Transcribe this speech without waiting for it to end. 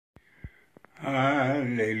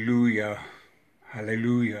Hallelujah.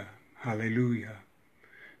 Hallelujah. Hallelujah.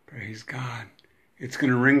 Praise God. It's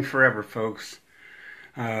going to ring forever, folks.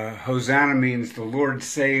 Hosanna means the Lord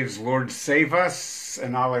saves, Lord save us.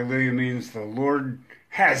 And hallelujah means the Lord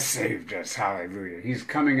has saved us. Hallelujah. He's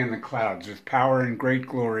coming in the clouds with power and great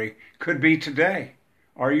glory. Could be today.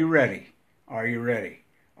 Are you ready? Are you ready?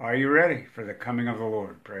 Are you ready for the coming of the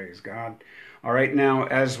Lord? Praise God. All right, now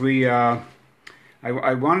as we...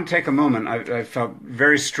 I want to take a moment. I felt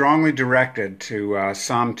very strongly directed to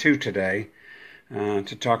Psalm 2 today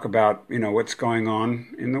to talk about, what's going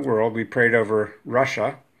on in the world. We prayed over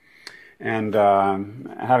Russia, and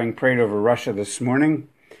having prayed over Russia this morning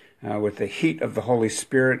with the heat of the Holy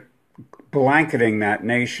Spirit blanketing that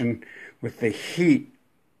nation with the heat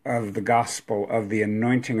of the gospel, of the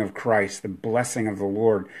anointing of Christ, the blessing of the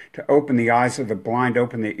Lord, to open the eyes of the blind,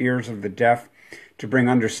 open the ears of the deaf, to bring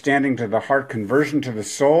understanding to the heart, conversion to the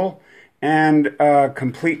soul, and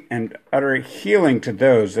complete and utter healing to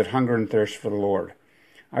those that hunger and thirst for the Lord.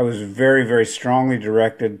 I was very, very strongly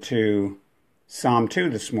directed to Psalm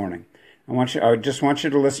 2 this morning. I just want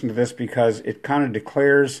you to listen to this because it kind of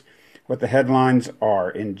declares what the headlines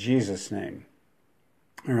are in Jesus' name.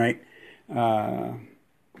 All right.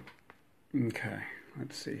 Okay.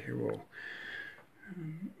 Let's see here. We'll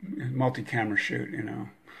multi-camera shoot,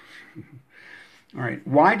 All right.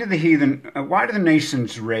 Why do the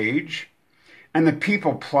nations rage, and the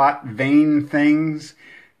people plot vain things?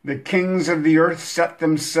 The kings of the earth set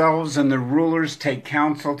themselves, and the rulers take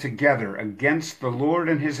counsel together against the Lord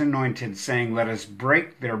and his anointed, saying, "Let us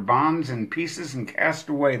break their bonds in pieces and cast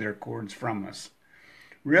away their cords from us."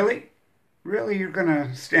 Really? Really? You're going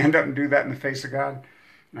to stand up and do that in the face of God?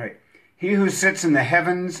 All right. He who sits in the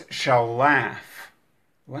heavens shall laugh.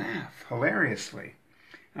 Laugh hilariously.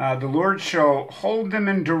 The Lord shall hold them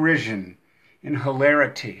in derision, in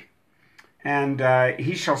hilarity, and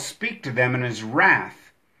he shall speak to them in his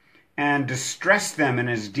wrath, and distress them in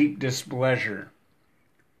his deep displeasure.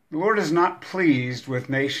 The Lord is not pleased with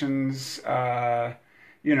nations, trying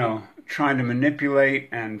to manipulate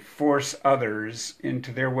and force others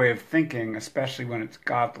into their way of thinking, especially when it's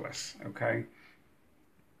godless, okay?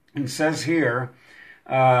 And it says here,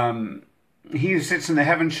 he who sits in the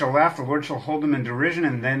heavens shall laugh, the Lord shall hold them in derision,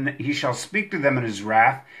 and then he shall speak to them in his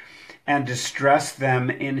wrath, and distress them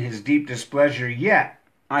in his deep displeasure. Yet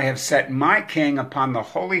I have set my king upon the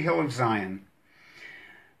holy hill of Zion.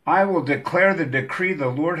 I will declare the decree the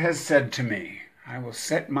Lord has said to me. I will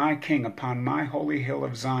set my king upon my holy hill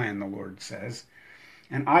of Zion, the Lord says.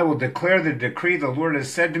 And I will declare the decree the Lord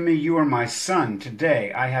has said to me, you are my son.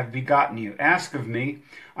 Today I have begotten you. Ask of me,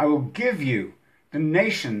 I will give you the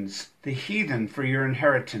nations, the heathen, for your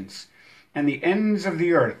inheritance, and the ends of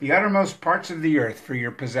the earth, the uttermost parts of the earth, for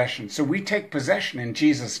your possession. So we take possession in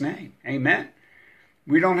Jesus' name. Amen.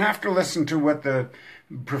 We don't have to listen to what the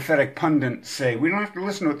prophetic pundits say. We don't have to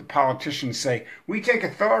listen to what the politicians say. We take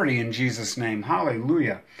authority in Jesus' name.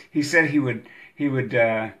 Hallelujah. He said you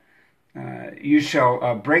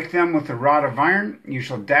shall break them with a rod of iron. You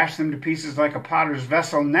shall dash them to pieces like a potter's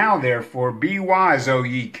vessel. Now, therefore, be wise, O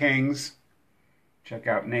ye kings. Check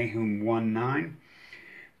out Nahum 1:9.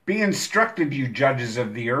 Be instructed, you judges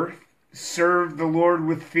of the earth. Serve the Lord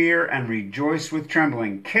with fear and rejoice with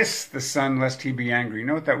trembling. Kiss the Son, lest he be angry. You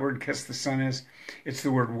know what that word kiss the Son is? It's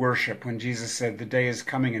the word worship. When Jesus said, the day is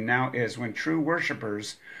coming and now is, when true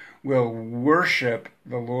worshipers will worship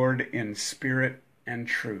the Lord in spirit and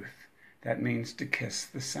truth. That means to kiss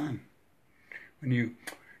the Son. When you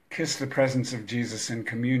kiss the presence of Jesus in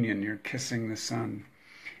communion, you're kissing the Son.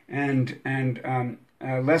 And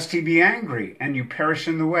lest he be angry and you perish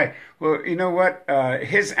in the way. Well, you know what?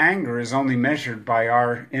 His anger is only measured by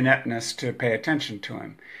our ineptness to pay attention to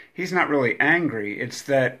him. He's not really angry. It's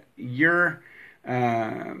that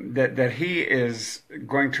that he is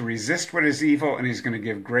going to resist what is evil, and he's going to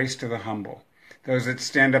give grace to the humble. Those that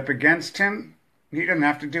stand up against him, he doesn't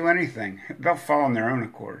have to do anything. They'll fall on their own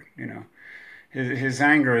accord, His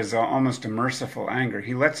anger is almost a merciful anger.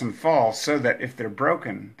 He lets them fall so that if they're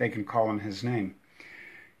broken, they can call on his name.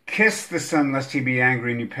 Kiss the Son, lest he be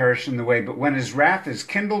angry and you perish in the way. But when his wrath is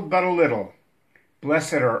kindled but a little,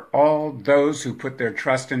 blessed are all those who put their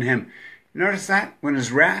trust in him. Notice that? When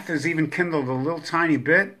his wrath is even kindled a little tiny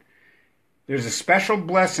bit, there's a special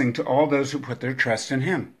blessing to all those who put their trust in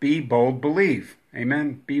him. Be bold, believe.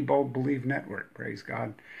 Amen. Be Bold Believe Network. Praise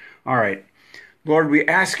God. All right. Lord, we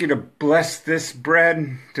ask you to bless this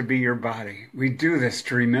bread to be your body. We do this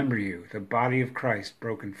to remember you, the body of Christ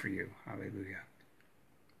broken for you. Hallelujah.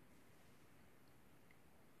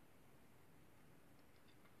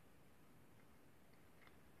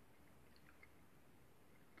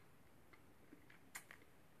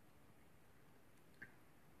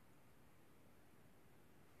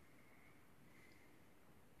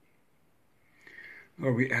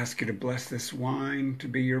 Lord, we ask you to bless this wine to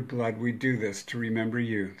be your blood. We do this to remember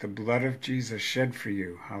you, the blood of Jesus shed for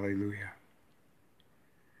you. Hallelujah.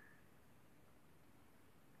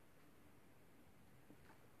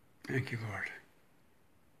 Thank you, Lord.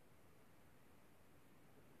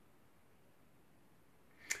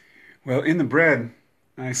 Well, in the bread,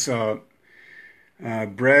 I saw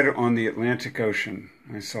bread on the Atlantic Ocean.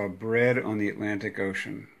 I saw bread on the Atlantic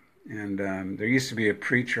Ocean. And there used to be a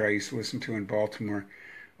preacher I used to listen to in Baltimore,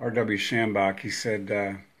 R.W. Shambach. He said,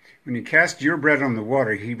 when you cast your bread on the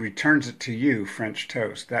water, he returns it to you, French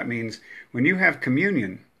toast. That means when you have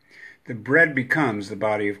communion, the bread becomes the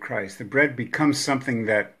body of Christ. The bread becomes something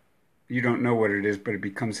that you don't know what it is, but it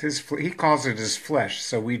becomes his. He calls it his flesh,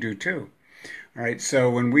 so we do too. All right. So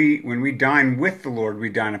when we dine with the Lord, we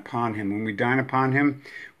dine upon him. When we dine upon him,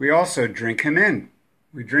 we also drink him in.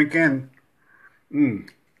 We drink in.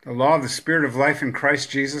 The law of the Spirit of life in Christ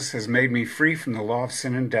Jesus has made me free from the law of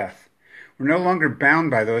sin and death. We're no longer bound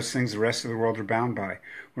by those things the rest of the world are bound by.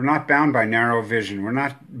 We're not bound by narrow vision. We're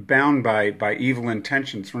not bound by evil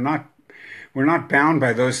intentions. We're not bound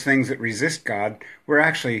by those things that resist God. We're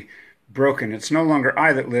actually broken. It's no longer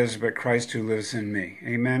I that lives, but Christ who lives in me.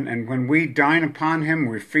 Amen. And when we dine upon him,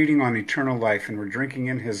 we're feeding on eternal life, and we're drinking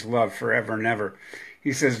in his love forever and ever.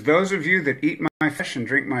 He says, those of you that eat my flesh and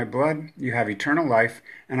drink my blood, you have eternal life,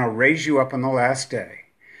 and I'll raise you up on the last day.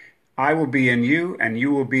 I will be in you, and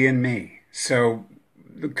you will be in me. So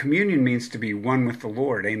the communion means to be one with the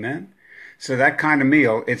Lord. Amen. So that kind of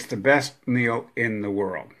meal, it's the best meal in the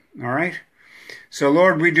world. All right. So,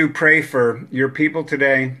 Lord, we do pray for your people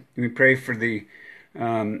today. We pray for the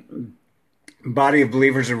body of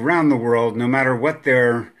believers around the world, no matter what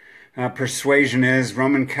their persuasion is,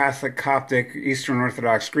 Roman Catholic, Coptic, Eastern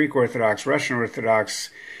Orthodox, Greek Orthodox, Russian Orthodox,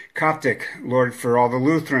 Coptic, Lord, for all the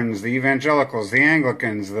Lutherans, the Evangelicals, the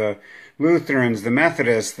Anglicans, the Lutherans, the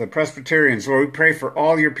Methodists, the Presbyterians. Lord, we pray for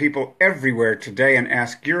all your people everywhere today and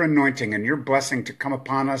ask your anointing and your blessing to come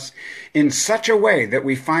upon us in such a way that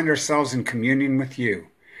we find ourselves in communion with you,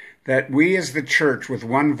 that we as the church with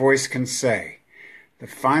one voice can say the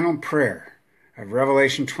final prayer of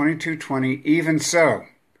Revelation 22:20, even so,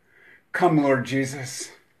 come, Lord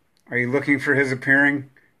Jesus. Are you looking for his appearing?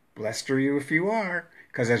 Blessed are you if you are,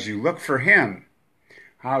 because as you look for him,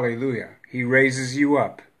 hallelujah, he raises you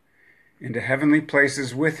up into heavenly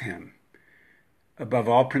places with him, above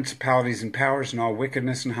all principalities and powers and all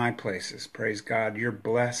wickedness in high places. Praise God, you're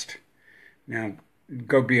blessed. Now,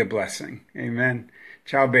 go be a blessing. Amen.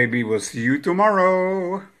 Ciao, baby. We'll see you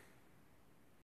tomorrow.